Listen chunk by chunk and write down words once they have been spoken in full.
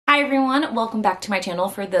Hi everyone, welcome back to my channel.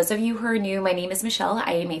 For those of you who are new, my name is Michelle.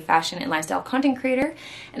 I am a fashion and lifestyle content creator,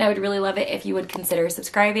 and I would really love it if you would consider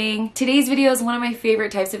subscribing. Today's video is one of my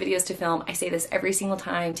favorite types of videos to film. I say this every single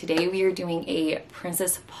time. Today we are doing a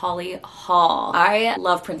Princess Polly haul. I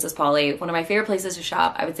love Princess Polly. One of my favorite places to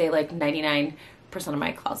shop. I would say like 99% of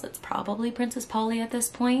my closet's probably Princess Polly at this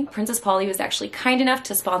point. Princess Polly was actually kind enough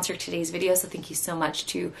to sponsor today's video, so thank you so much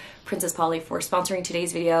to Princess Polly for sponsoring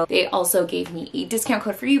today's video. They also gave me a discount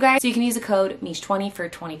code for you guys, so you can use the code Mish20 for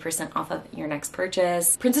 20% off of your next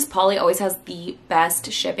purchase. Princess Polly always has the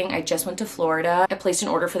best shipping. I just went to Florida. I placed an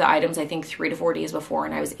order for the items I think 3 to 4 days before,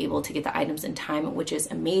 and I was able to get the items in time, which is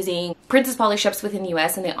amazing. Princess Polly ships within the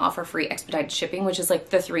US, and they offer free expedited shipping, which is like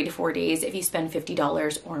the 3 to 4 days if you spend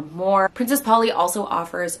 $50 or more. Princess Polly also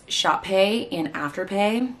offers Shop Pay and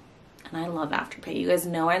Afterpay, and I love Afterpay. You guys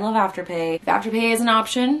know I love Afterpay. If Afterpay is an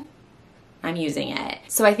option, I'm using it.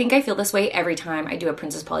 So I think I feel this way every time I do a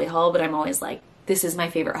Princess Polly haul, but I'm always like, this is my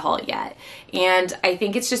favorite haul yet. And I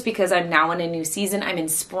think it's just because I'm now in a new season. I'm in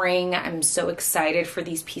spring. I'm so excited for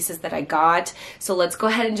these pieces that I got. So let's go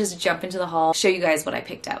ahead and just jump into the haul, show you guys what I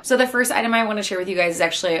picked up. So the first item I want to share with you guys is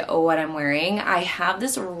actually what I'm wearing. I have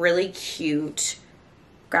this really cute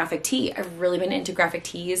graphic tee. I've really been into graphic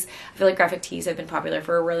tees. I feel like graphic tees have been popular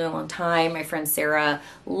for a really long time. My friend Sarah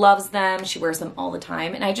loves them. She wears them all the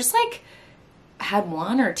time. And I just like had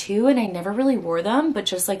one or two and I never really wore them, but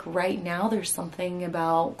just like right now there's something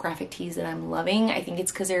about graphic tees that I'm loving. I think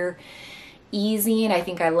it's because they're easy, and I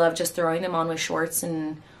think I love just throwing them on with shorts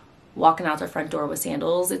and walking out the front door with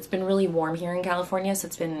sandals. It's been really warm here in California, so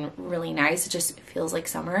it's been really nice. It just feels like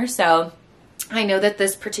summer. So I know that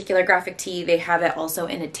this particular graphic tee, they have it also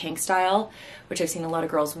in a tank style, which I've seen a lot of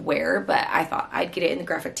girls wear, but I thought I'd get it in the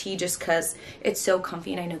graphic tee just because it's so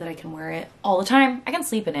comfy and I know that I can wear it all the time. I can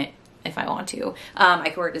sleep in it if I want to. I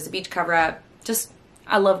can wear it as a beach cover up. Just,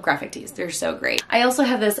 I love graphic tees. They're so great. I also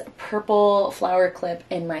have this purple flower clip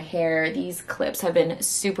in my hair. These clips have been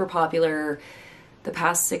super popular the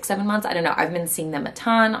past 6-7 months. I don't know. I've been seeing them a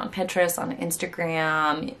ton on Pinterest, on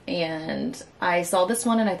Instagram, and I saw this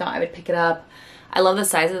one and I thought I would pick it up. I love the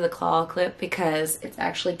size of the claw clip because it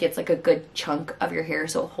actually gets like a good chunk of your hair,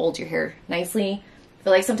 so it holds your hair nicely. I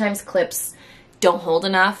feel like sometimes clips don't hold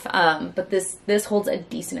enough, but this holds a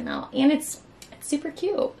decent amount, and it's super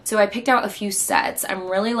cute. So I picked out a few sets. I'm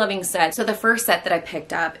really loving sets. So the first set that I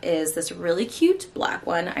picked up is this really cute black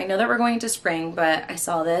one. I know that we're going into spring, but I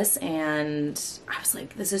saw this and I was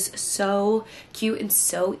like, this is so cute and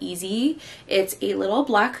so easy. It's a little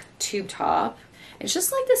black tube top. It's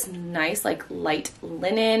just like this nice like light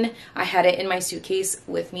linen. I had it in my suitcase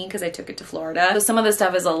with me because I took it to Florida. So some of the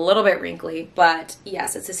stuff is a little bit wrinkly, but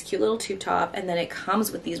yes, it's this cute little tube top, and then it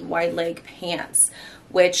comes with these wide leg pants,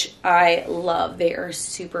 which I love. They are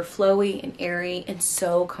super flowy and airy and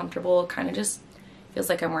so comfortable. It kind of just feels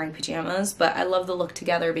like I'm wearing pajamas, but I love the look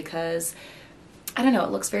together because I don't know,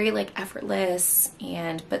 it looks very like effortless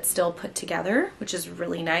and but still put together, which is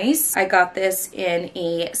really nice. I got this in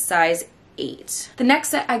a size 8. The next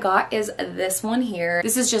set I got is this one here.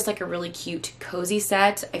 This is just like a really cute cozy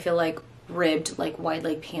set. I feel like ribbed like wide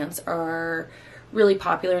leg pants are really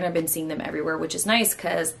popular, and I've been seeing them everywhere, which is nice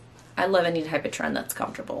because I love any type of trend that's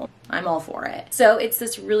comfortable. I'm all for it. So it's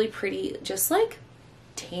this really pretty, just like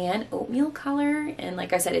tan oatmeal color, and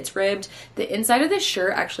like I said, it's ribbed. The inside of this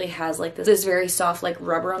shirt actually has like this very soft like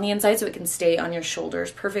rubber on the inside, so it can stay on your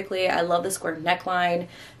shoulders perfectly. I love the square neckline.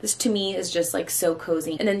 This to me is just like so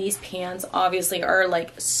cozy. And then these pants obviously are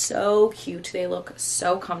like so cute. They look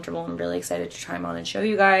so comfortable. I'm really excited to try them on and show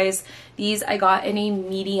you guys. These I got in a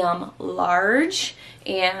medium large,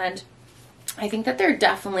 and I think that they're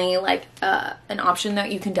definitely like an option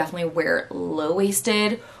that you can definitely wear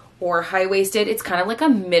low-waisted or high-waisted. It's kind of like a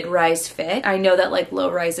mid-rise fit. I know that like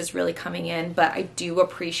low-rise is really coming in, but I do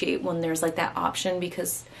appreciate when there's like that option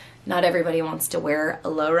because not everybody wants to wear a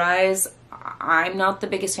low-rise. I'm not the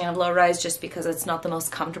biggest fan of low-rise just because it's not the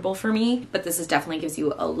most comfortable for me, but this is definitely gives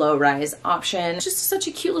you a low-rise option. It's just such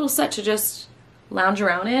a cute little set to just lounge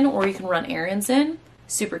around in, or you can run errands in.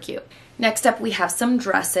 Super cute. Next up, we have some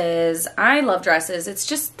dresses. I love dresses. It's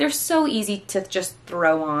just, they're so easy to just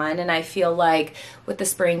throw on. And I feel like with the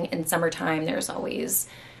spring and summertime, there's always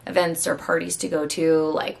events or parties to go to,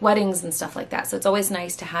 like weddings and stuff like that. So it's always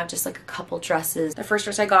nice to have just like a couple dresses. The first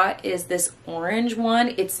dress I got is this orange one.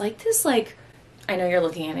 It's like this like, I know you're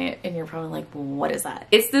looking at it and you're probably like, what is that?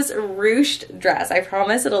 It's this ruched dress. I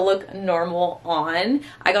promise it'll look normal on.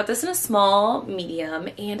 I got this in a small medium,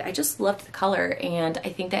 and I just loved the color, and I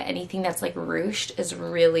think that anything that's like ruched is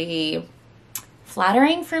really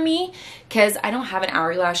flattering for me because I don't have an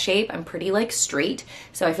hourglass shape. I'm pretty like straight.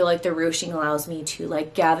 So I feel like the ruching allows me to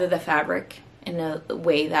like gather the fabric in a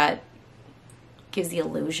way that gives the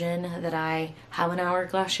illusion that I have an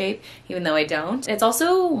hourglass shape, even though I don't. It's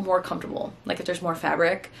also more comfortable. Like if there's more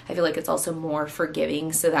fabric, I feel like it's also more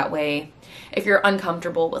forgiving. So that way, if you're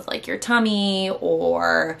uncomfortable with like your tummy,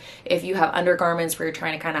 or if you have undergarments where you're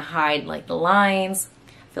trying to kind of hide like the lines,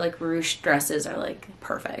 I feel like ruched dresses are like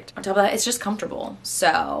perfect. On top of that, it's just comfortable.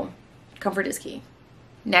 So comfort is key.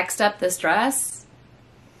 Next up, this dress.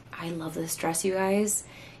 I love this dress, you guys.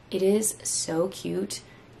 It is so cute.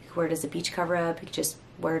 You can wear it as a beach cover up. You can just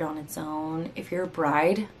wear it on its own. If you're a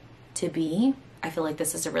bride to be, I feel like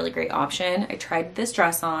this is a really great option. I tried this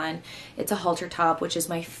dress on. It's a halter top, which is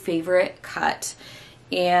my favorite cut.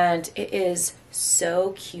 And it is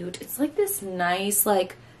so cute. It's like this nice,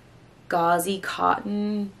 like gauzy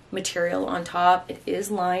cotton material on top. It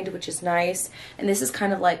is lined, which is nice. And this is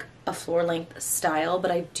kind of like a floor length style,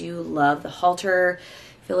 but I do love the halter.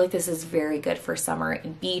 I feel like this is very good for summer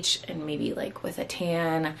and beach and maybe like with a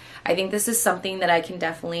tan. I think this is something that I can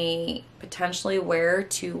definitely potentially wear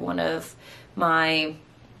to one of my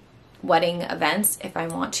wedding events if I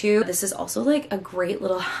want to. This is also like a great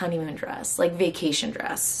little honeymoon dress, like vacation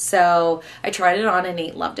dress. So I tried it on and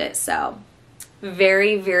Nate loved it. So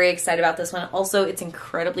very, very excited about this one. Also, it's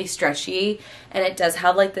incredibly stretchy and it does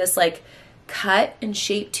have like this like cut and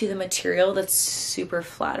shape to the material that's super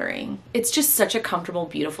flattering. It's just such a comfortable,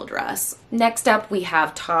 beautiful dress. Next up, we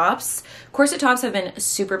have tops. Corset tops have been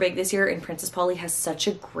super big this year, and Princess Polly has such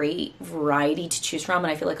a great variety to choose from,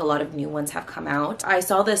 and I feel like a lot of new ones have come out. I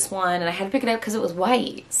saw this one and I had to pick it up because it was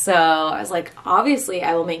white. So I was like, obviously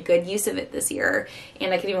I will make good use of it this year,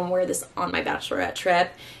 and I could even wear this on my bachelorette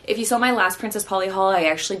trip. If you saw my last Princess Polly haul, I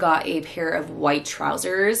actually got a pair of white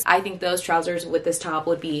trousers. I think those trousers with this top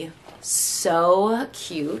would be so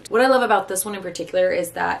cute. What I love about this one in particular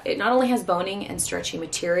is that it not only has boning and stretchy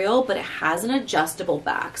material, but it has an adjustable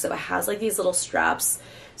back. So it has like these little straps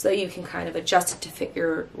so that you can kind of adjust it to fit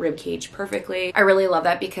your rib cage perfectly. I really love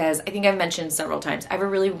that because I think I've mentioned several times, I have a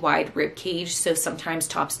really wide rib cage, so sometimes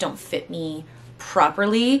tops don't fit me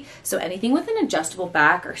properly. So anything with an adjustable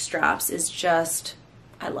back or straps is just,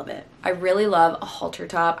 I love it. I really love a halter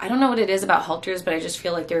top. I don't know what it is about halters, but I just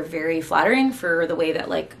feel like they're very flattering for the way that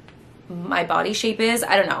like my body shape is.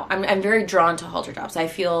 I don't know. I'm very drawn to halter tops. I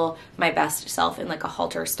feel my best self in like a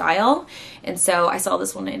halter style. And so I saw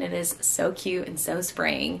this one and it is so cute and so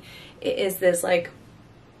spring. It is this like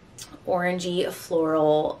orangey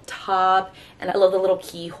floral top. And I love the little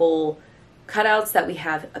keyhole cutouts that we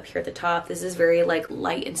have up here at the top. This is very like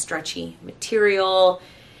light and stretchy material.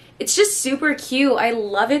 It's just super cute. I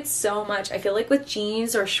love it so much. I feel like with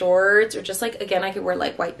jeans or shorts or just like, again, I could wear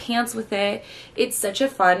like white pants with it. It's such a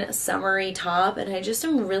fun summery top, and I just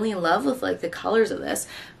am really in love with like the colors of this.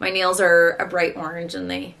 My nails are a bright orange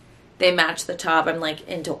and they match the top. I'm like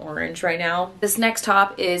into orange right now. This next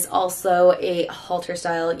top is also a halter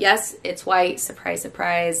style. Yes, it's white. Surprise,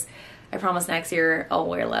 surprise. I promise next year I'll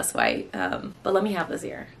wear less white, but let me have this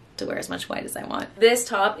year to wear as much white as I want. This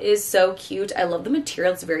top is so cute. I love the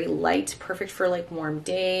material. It's very light, perfect for like warm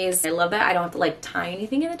days. I love that I don't have to like tie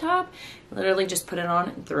anything in the top. Literally just put it on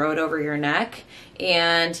and throw it over your neck.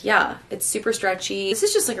 And yeah, it's super stretchy. This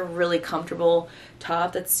is just like a really comfortable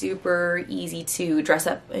top that's super easy to dress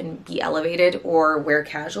up and be elevated or wear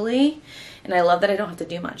casually. And I love that I don't have to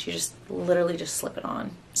do much. You just literally just slip it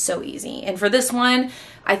on. So easy. And for this one,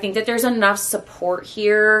 I think that there's enough support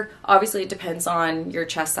here. Obviously it depends on your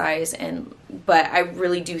chest size, but I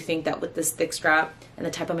really do think that with this thick strap and the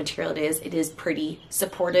type of material it is pretty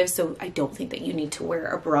supportive. So I don't think that you need to wear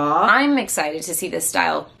a bra. I'm excited to see this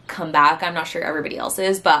style come back. I'm not sure everybody else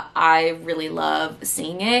is, but I really love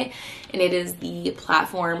seeing it. And it is the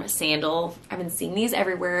platform sandal. I've been seeing these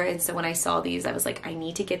everywhere, and so when I saw these, I was like, I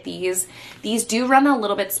need to get these. These do run a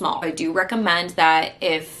little bit small. I do recommend that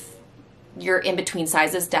if you're in between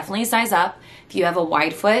sizes, definitely size up. If you have a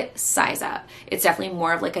wide foot, size up. It's definitely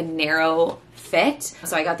more of like a narrow fit.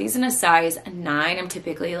 So I got these in a size 9. I'm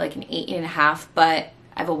typically like an 8.5, but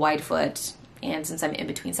I have a wide foot. And since I'm in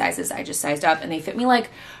between sizes, I just sized up and they fit me like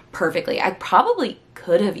perfectly. I probably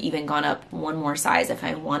could have even gone up one more size if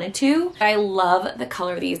I wanted to. I love the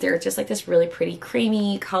color of these. They're just like this really pretty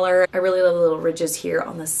creamy color. I really love the little ridges here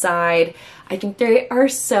on the side. I think they are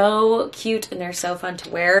so cute and they're so fun to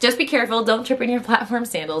wear. Just be careful, don't trip in your platform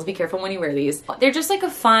sandals. Be careful when you wear these. They're just like a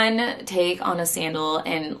fun take on a sandal,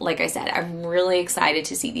 and like I said, I'm really excited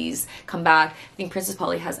to see these come back. I think Princess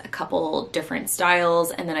Polly has a couple different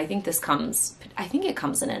styles, and then I think this comes, I think it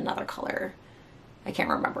comes in another color. I can't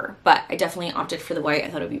remember, but I definitely opted for the white. I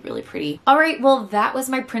thought it would be really pretty. All right, well, that was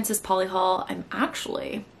my Princess Polly haul. I'm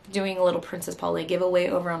actually doing a little Princess Polly giveaway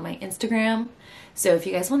over on my Instagram. So if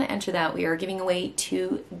you guys want to enter that, we are giving away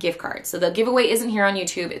 2 gift cards. So the giveaway isn't here on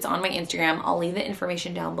YouTube, it's on my Instagram. I'll leave the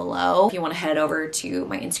information down below if you want to head over to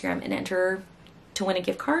my Instagram and enter to win a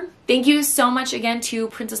gift card. Thank you so much again to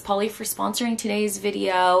Princess Polly for sponsoring today's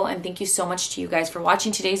video, and thank you so much to you guys for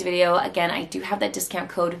watching today's video. Again, I do have that discount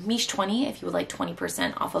code Mish20 if you would like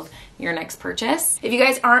 20% off of your next purchase. If you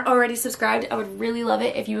guys aren't already subscribed, I would really love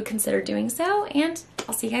it if you would consider doing so, and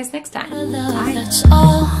I'll see you guys next time. Bye. That's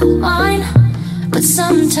all mine, but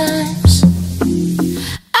sometimes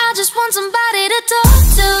I just want somebody